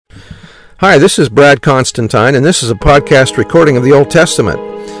Hi, this is Brad Constantine, and this is a podcast recording of the Old Testament.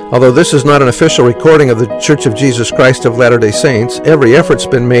 Although this is not an official recording of the Church of Jesus Christ of Latter-day Saints, every effort's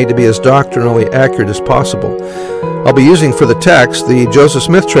been made to be as doctrinally accurate as possible. I'll be using for the text the Joseph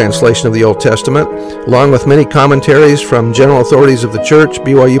Smith translation of the Old Testament, along with many commentaries from general authorities of the Church,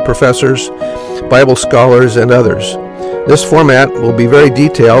 BYU professors, Bible scholars, and others. This format will be very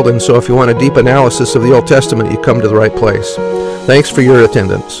detailed, and so if you want a deep analysis of the Old Testament, you come to the right place. Thanks for your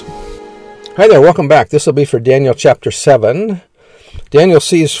attendance. Hi there, welcome back. This will be for Daniel chapter 7. Daniel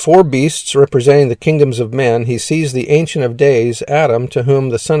sees four beasts representing the kingdoms of men. He sees the Ancient of Days, Adam, to whom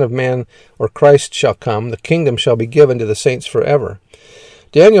the Son of Man or Christ shall come. The kingdom shall be given to the saints forever.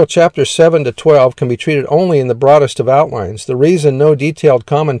 Daniel chapter 7 to 12 can be treated only in the broadest of outlines. The reason no detailed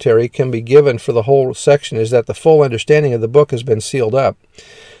commentary can be given for the whole section is that the full understanding of the book has been sealed up.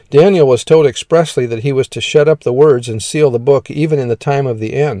 Daniel was told expressly that he was to shut up the words and seal the book even in the time of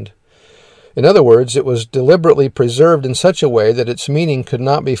the end. In other words, it was deliberately preserved in such a way that its meaning could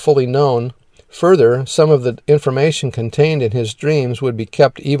not be fully known. Further, some of the information contained in his dreams would be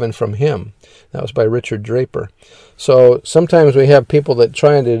kept even from him. That was by Richard Draper. So sometimes we have people that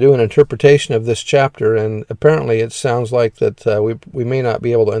try to do an interpretation of this chapter, and apparently it sounds like that we may not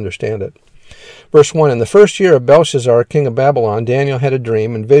be able to understand it. Verse 1, in the first year of Belshazzar, king of Babylon, Daniel had a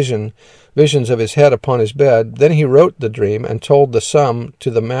dream and visions of his head upon his bed. Then he wrote the dream and told the sum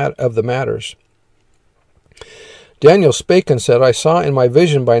of the matters. Daniel spake and said, I saw in my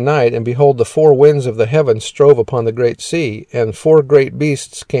vision by night, and behold, the four winds of the heavens strove upon the great sea, and four great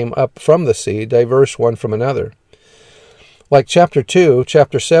beasts came up from the sea, diverse one from another. Like chapter 2,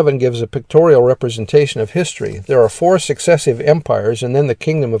 chapter 7 gives a pictorial representation of history. There are four successive empires, and then the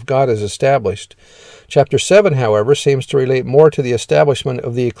kingdom of God is established. Chapter 7, however, seems to relate more to the establishment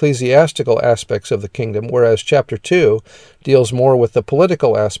of the ecclesiastical aspects of the kingdom, whereas chapter 2 deals more with the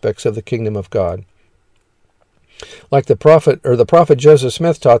political aspects of the kingdom of God. Like the prophet Joseph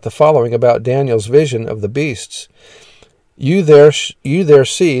Smith taught the following about Daniel's vision of the beasts. You there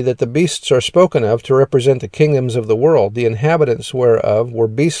see that the beasts are spoken of to represent the kingdoms of the world, the inhabitants whereof were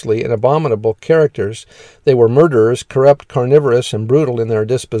beastly and abominable characters. They were murderers, corrupt, carnivorous, and brutal in their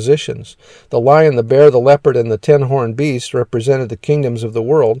dispositions. The lion, the bear, the leopard, and the 10-horned beast represented the kingdoms of the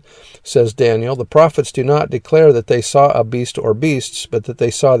world, says Daniel. The prophets do not declare that they saw a beast or beasts, but that they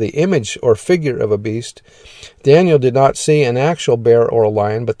saw the image or figure of a beast. Daniel did not see an actual bear or a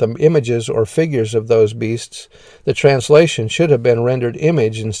lion, but the images or figures of those beasts. The translation should have been rendered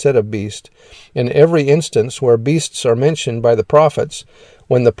image instead of beast. In every instance where beasts are mentioned by the prophets,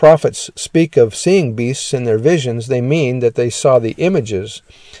 when the prophets speak of seeing beasts in their visions, they mean that they saw the images,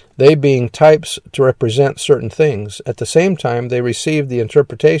 they being types to represent certain things. At the same time, they received the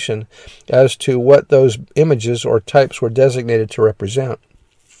interpretation as to what those images or types were designated to represent.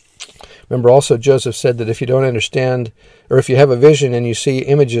 Remember also Joseph said that if you don't understand, or if you have a vision and you see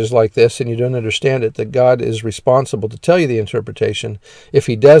images like this and you don't understand it, that God is responsible to tell you the interpretation. If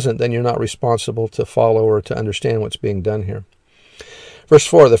he doesn't, then you're not responsible to follow or to understand what's being done here. Verse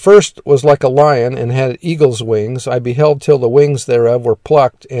 4, the first was like a lion and had eagle's wings. I beheld till the wings thereof were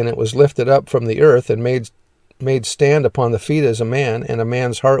plucked, and it was lifted up from the earth and made stand upon the feet as a man, and a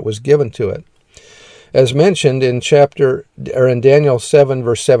man's heart was given to it. As mentioned in Daniel 7,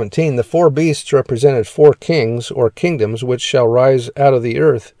 verse 17, the four beasts represented four kings or kingdoms which shall rise out of the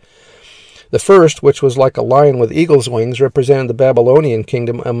earth. The first, which was like a lion with eagle's wings, represented the Babylonian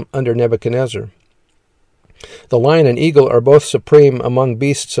kingdom under Nebuchadnezzar. The lion and eagle are both supreme among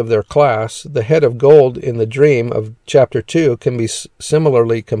beasts of their class. The head of gold in the dream of chapter 2 can be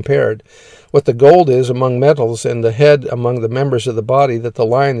similarly compared. What the gold is among metals and the head among the members of the body, that the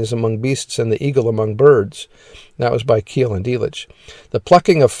lion is among beasts and the eagle among birds. That was by Keel and Delitzsch. The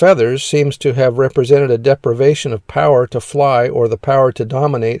plucking of feathers seems to have represented a deprivation of power to fly or the power to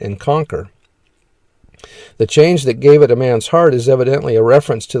dominate and conquer. The change that gave it a man's heart is evidently a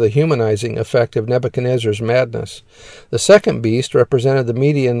reference to the humanizing effect of Nebuchadnezzar's madness. The second beast represented the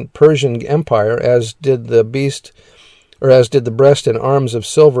Median Persian Empire, as did the breast and arms of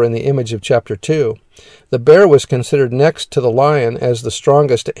silver in the image of chapter 2. The bear was considered next to the lion as the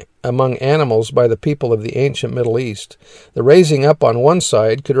strongest among animals by the people of the ancient Middle East. The raising up on one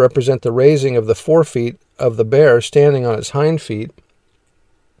side could represent the raising of the forefeet of the bear standing on its hind feet,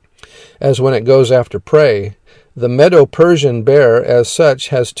 as when it goes after prey. The Medo-Persian bear, as such,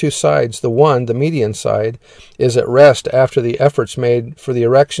 has two sides. The one, the median side, is at rest after the efforts made for the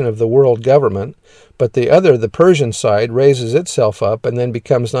erection of the world government, but the other, the Persian side, raises itself up and then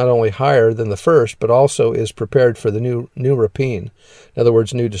becomes not only higher than the first, but also is prepared for the new rapine. In other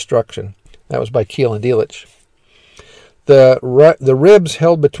words, new destruction. That was by Keel and Delitzsch. The ribs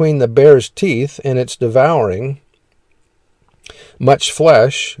held between the bear's teeth in its devouring much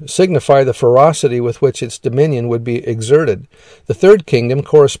flesh signify the ferocity with which its dominion would be exerted. The third kingdom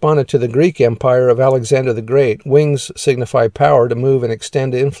corresponded to the Greek Empire of Alexander the Great. Wings signify power to move and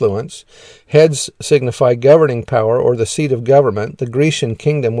extend influence. Heads signify governing power or the seat of government. The Grecian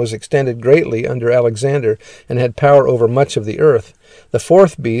kingdom was extended greatly under Alexander and had power over much of the earth. The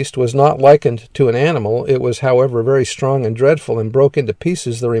fourth beast was not likened to an animal. It was, however, very strong and dreadful, and broke into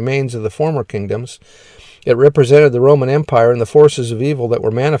pieces the remains of the former kingdoms. It represented the Roman Empire and the forces of evil that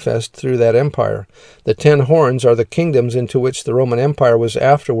were manifest through that empire. The 10 horns are the kingdoms into which the Roman Empire was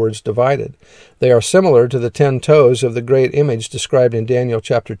afterwards divided. They are similar to the 10 toes of the great image described in Daniel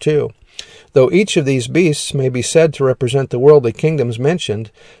chapter 2. Though each of these beasts may be said to represent the worldly kingdoms mentioned,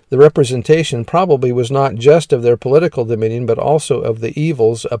 the representation probably was not just of their political dominion, but also of the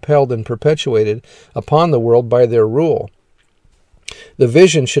evils upheld and perpetuated upon the world by their rule. The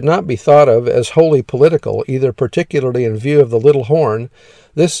vision should not be thought of as wholly political, either particularly in view of the little horn.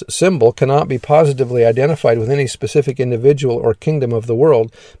 This symbol cannot be positively identified with any specific individual or kingdom of the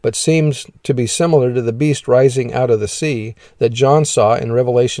world, but seems to be similar to the beast rising out of the sea that John saw in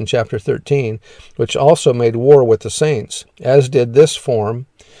Revelation chapter 13, which also made war with the saints, as did this form.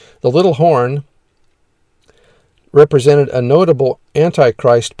 The little horn represented a notable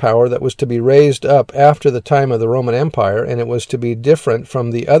Antichrist power that was to be raised up after the time of the Roman Empire, and it was to be different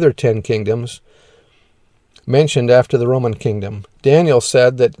from the other 10 kingdoms mentioned after the Roman kingdom. Daniel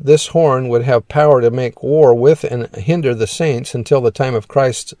said that this horn would have power to make war with and hinder the saints until the time of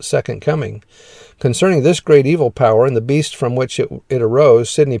Christ's second coming. Concerning this great evil power and the beast from which it arose,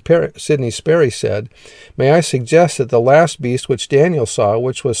 Sidney Sperry said, "May I suggest that the last beast which Daniel saw,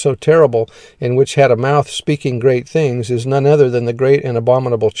 which was so terrible and which had a mouth speaking great things, is none other than the great and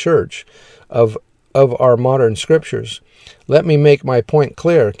abominable church of our modern scriptures. Let me make my point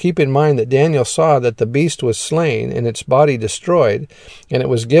clear. Keep in mind that Daniel saw that the beast was slain and its body destroyed, and it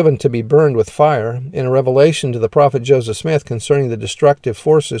was given to be burned with fire. In a revelation to the prophet Joseph Smith concerning the destructive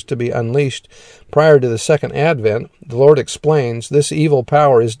forces to be unleashed prior to the second advent, the Lord explains, this evil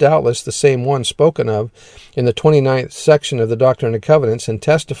power is doubtless the same one spoken of in the 29th section of the Doctrine and Covenants and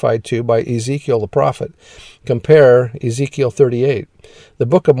testified to by Ezekiel the prophet. Compare Ezekiel 38. The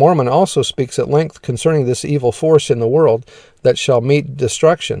Book of Mormon also speaks at length concerning this evil force in the world that shall meet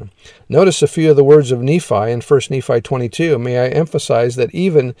destruction. Notice a few of the words of Nephi in 1 Nephi 22. May I emphasize that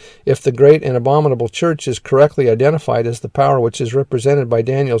even if the great and abominable church is correctly identified as the power which is represented by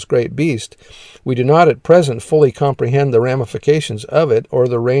Daniel's great beast, we do not at present fully comprehend the ramifications of it or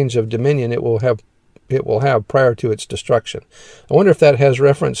the range of dominion it will have prior to its destruction. I wonder if that has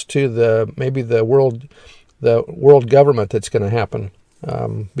reference to maybe the world government that's going to happen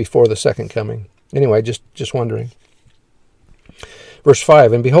before the second coming. Anyway, just wondering. Verse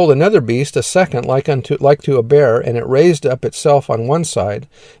 5, And behold, another beast, a second, like to a bear, and it raised up itself on one side,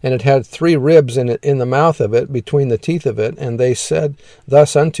 and it had 3 ribs in the mouth of it, between the teeth of it, and they said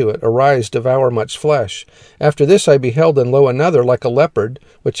thus unto it, Arise, devour much flesh. After this I beheld, and lo, another, like a leopard,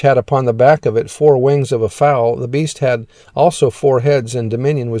 which had upon the back of it 4 wings of a fowl. The beast had also 4 heads, and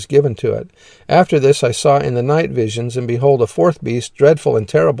dominion was given to it. After this I saw in the night visions, and behold, a fourth beast, dreadful and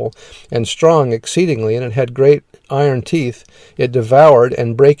terrible, and strong exceedingly, and it had great iron teeth. It devoured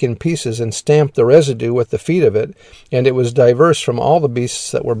and brake in pieces and stamped the residue with the feet of it, and it was diverse from all the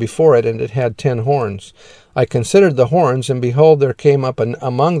beasts that were before it, and it had 10 horns. I considered the horns, and behold, there came up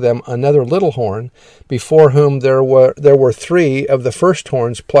among them another little horn, before whom there were 3 of the first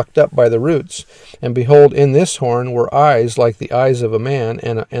horns plucked up by the roots. And behold, in this horn were eyes like the eyes of a man,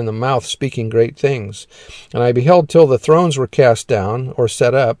 and the mouth speaking great things. And I beheld till the thrones were cast down, or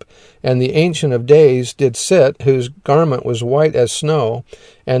set up, and the Ancient of Days did sit, whose garment was white as snow,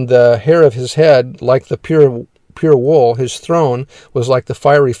 and the hair of his head like the pure wool. His throne was like the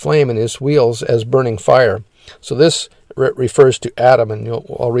fiery flame, and his wheels as burning fire. So this refers to Adam, and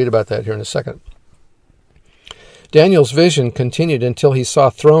I'll read about that here in a second. Daniel's vision continued until he saw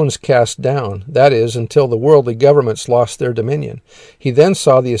thrones cast down, that is, until the worldly governments lost their dominion. He then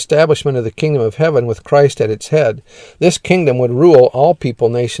saw the establishment of the kingdom of heaven with Christ at its head. This kingdom would rule all people,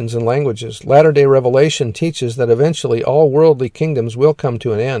 nations, and languages. Latter-day Revelation teaches that eventually all worldly kingdoms will come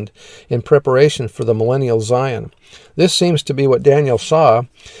to an end in preparation for the millennial Zion. This seems to be what Daniel saw.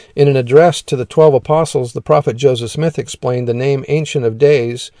 In an address to the 12 apostles, the prophet Joseph Smith explained the name Ancient of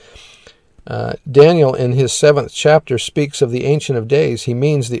Days. Daniel, in his 7th chapter, speaks of the Ancient of Days. He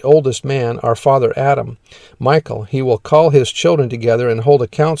means the oldest man, our father Adam. Michael, he will call his children together and hold a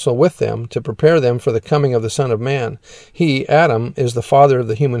council with them to prepare them for the coming of the Son of Man. He, Adam, is the father of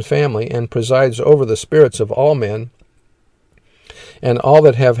the human family and presides over the spirits of all men. and all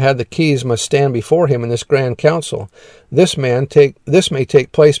that have had the keys must stand before him in this grand council. This may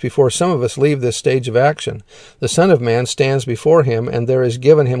take place before some of us leave this stage of action. The Son of Man stands before him, and there is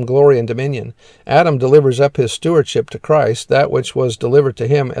given him glory and dominion. Adam delivers up his stewardship to Christ, that which was delivered to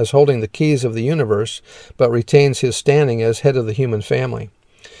him as holding the keys of the universe, but retains his standing as head of the human family.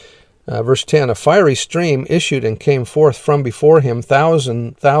 Verse 10, a fiery stream issued and came forth from before him.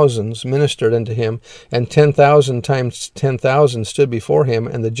 Thousands ministered unto him, and 10,000 times 10,000 stood before him,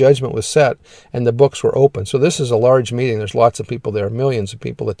 and the judgment was set, and the books were opened. So this is a large meeting. There's lots of people there, millions of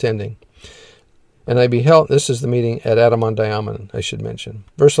people attending. And I beheld, this is the meeting at Adam-ondi-Ahman, I should mention.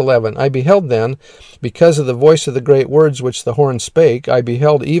 Verse 11, I beheld then, because of the voice of the great words which the horn spake, I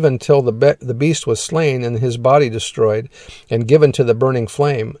beheld even till the beast was slain, and his body destroyed, and given to the burning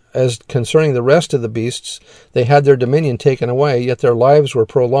flame. As concerning the rest of the beasts, they had their dominion taken away, yet their lives were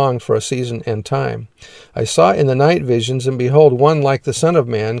prolonged for a season and time. I saw in the night visions, and behold, one like the Son of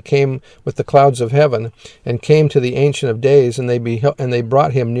Man came with the clouds of heaven, and came to the Ancient of Days, and they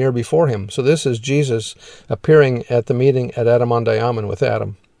brought him near before him. So this is Jesus appearing at the meeting at Adam-ondi-Ahman with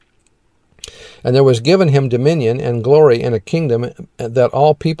Adam. And there was given him dominion and glory and a kingdom, that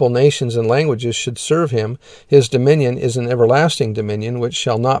all people, nations, and languages should serve him. His dominion is an everlasting dominion, which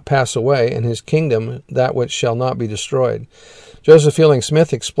shall not pass away, and his kingdom that which shall not be destroyed. Joseph Fielding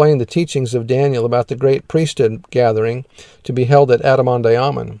Smith explained the teachings of Daniel about the great priesthood gathering to be held at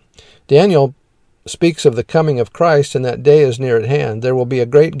Adam-ondi-Ahman. Daniel speaks of the coming of Christ, and that day is near at hand. There will be a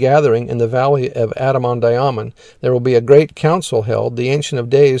great gathering in the valley of Adam-ondi-Ahman. There will be a great council held. The Ancient of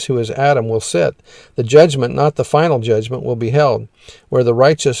Days, who is Adam, will sit. The judgment, not the final judgment, will be held, where the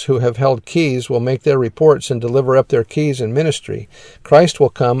righteous who have held keys will make their reports and deliver up their keys in ministry. Christ will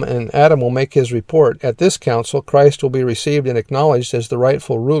come, and Adam will make his report. At this council, Christ will be received and acknowledged as the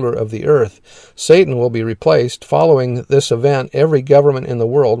rightful ruler of the earth. Satan will be replaced. Following this event, every government in the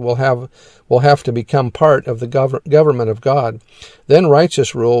world will have to become part of the government of God. Then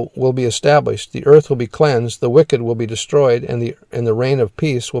righteous rule will be established. The earth will be cleansed. The wicked will be destroyed, and the reign of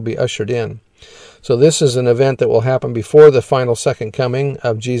peace will be ushered in. So this is an event that will happen before the final second coming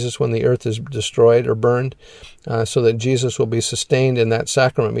of Jesus, when the earth is destroyed or burned, so that Jesus will be sustained in that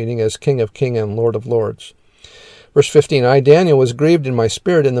sacrament meeting as King of Kings and Lord of Lords. Verse 15, I, Daniel, was grieved in my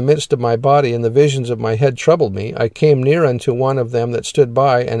spirit in the midst of my body, and the visions of my head troubled me. I came near unto one of them that stood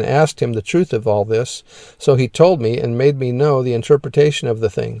by, and asked him the truth of all this. So he told me, and made me know the interpretation of the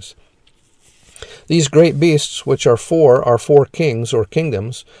things. These great beasts, which are four kings or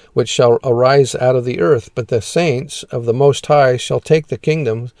kingdoms, which shall arise out of the earth. But the saints of the Most High shall take the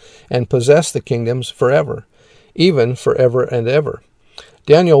kingdoms, and possess the kingdoms forever, even forever and ever.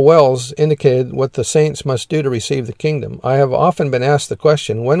 Daniel Wells indicated what the saints must do to receive the kingdom. I have often been asked the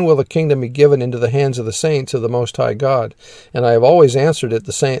question, when will the kingdom be given into the hands of the saints of the Most High God? And I have always answered it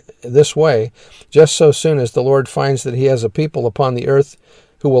this way, just so soon as the Lord finds that he has a people upon the earth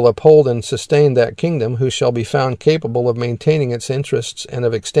who will uphold and sustain that kingdom, who shall be found capable of maintaining its interests and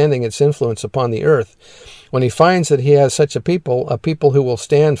of extending its influence upon the earth. When he finds that he has such a people who will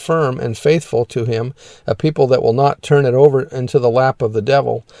stand firm and faithful to him, a people that will not turn it over into the lap of the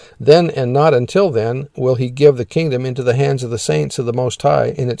devil, then and not until then will he give the kingdom into the hands of the saints of the Most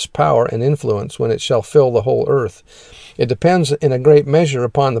High in its power and influence when it shall fill the whole earth. It depends in a great measure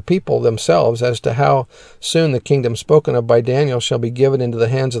upon the people themselves as to how soon the kingdom spoken of by Daniel shall be given into the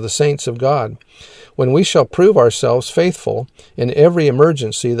hands of the saints of God. When we shall prove ourselves faithful in every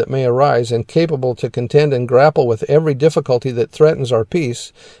emergency that may arise, and capable to contend and grapple with every difficulty that threatens our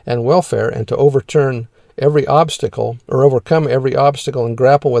peace and welfare, and to overcome every obstacle and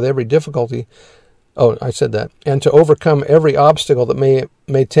grapple with every difficulty, and to overcome every obstacle that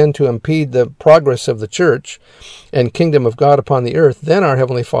may tend to impede the progress of the church and kingdom of God upon the earth, then our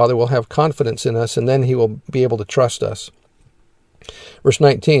Heavenly Father will have confidence in us, and then he will be able to trust us. Verse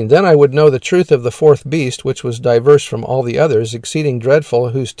 19, Then I would know the truth of the fourth beast, which was diverse from all the others, exceeding dreadful,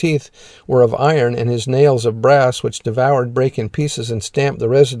 whose teeth were of iron, and his nails of brass, which devoured, brake in pieces, and stamped the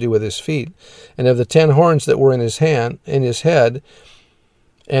residue with his feet, and of the 10 horns that were in his head,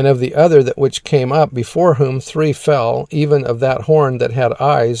 and of the other that which came up, before whom 3 fell, even of that horn that had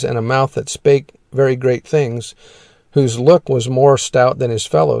eyes, and a mouth that spake very great things, whose look was more stout than his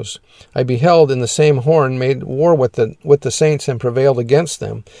fellows. I beheld, in the same horn made war with the saints, and prevailed against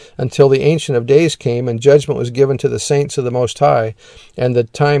them, until the Ancient of Days came, and judgment was given to the saints of the Most High, and the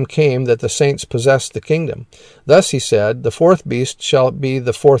time came that the saints possessed the kingdom. Thus he said, The fourth beast shall be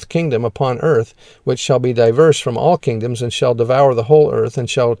the fourth kingdom upon earth, which shall be diverse from all kingdoms, and shall devour the whole earth, and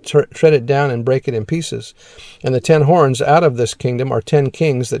shall tread it down and break it in pieces. And the 10 horns out of this kingdom are 10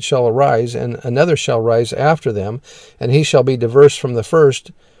 kings that shall arise, and another shall rise after them, and he shall be diverse from the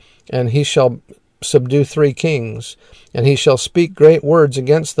first, and he shall subdue 3 kings. And he shall speak great words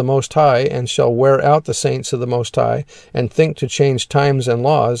against the Most High, and shall wear out the saints of the Most High, and think to change times and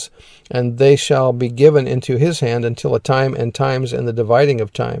laws, and they shall be given into his hand until a time and times and the dividing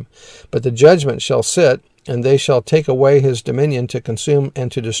of time. But the judgment shall sit, and they shall take away his dominion to consume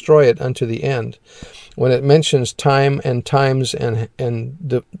and to destroy it unto the end. When it mentions time and times and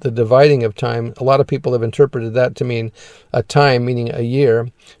the dividing of time, a lot of people have interpreted that to mean a time, meaning a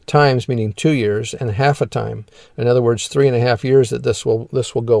year, times meaning 2 years, and half a time. In other words, 3.5 years that this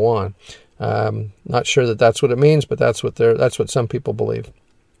will go on. Not sure that that's what it means, but that's what some people believe.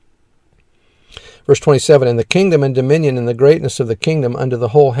 Verse 27, and the kingdom and dominion and the greatness of the kingdom unto the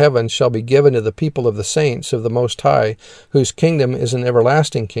whole heaven shall be given to the people of the saints of the Most High, whose kingdom is an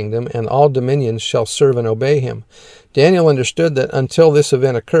everlasting kingdom, and all dominions shall serve and obey him. Daniel understood that until this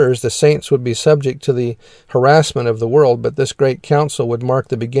event occurs, the saints would be subject to the harassment of the world, but this great council would mark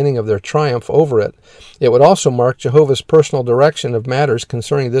the beginning of their triumph over it. It would also mark Jehovah's personal direction of matters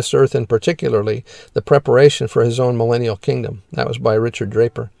concerning this earth, and particularly the preparation for his own millennial kingdom. That was by Richard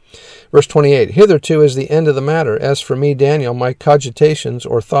Draper. Verse 28, hitherto is the end of the matter. As for me, Daniel, my cogitations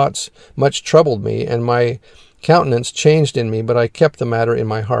or thoughts much troubled me, and my countenance changed in me, but I kept the matter in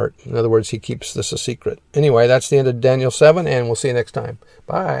my heart. In other words, he keeps this a secret. Anyway, that's the end of Daniel 7, and we'll see you next time.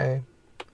 Bye.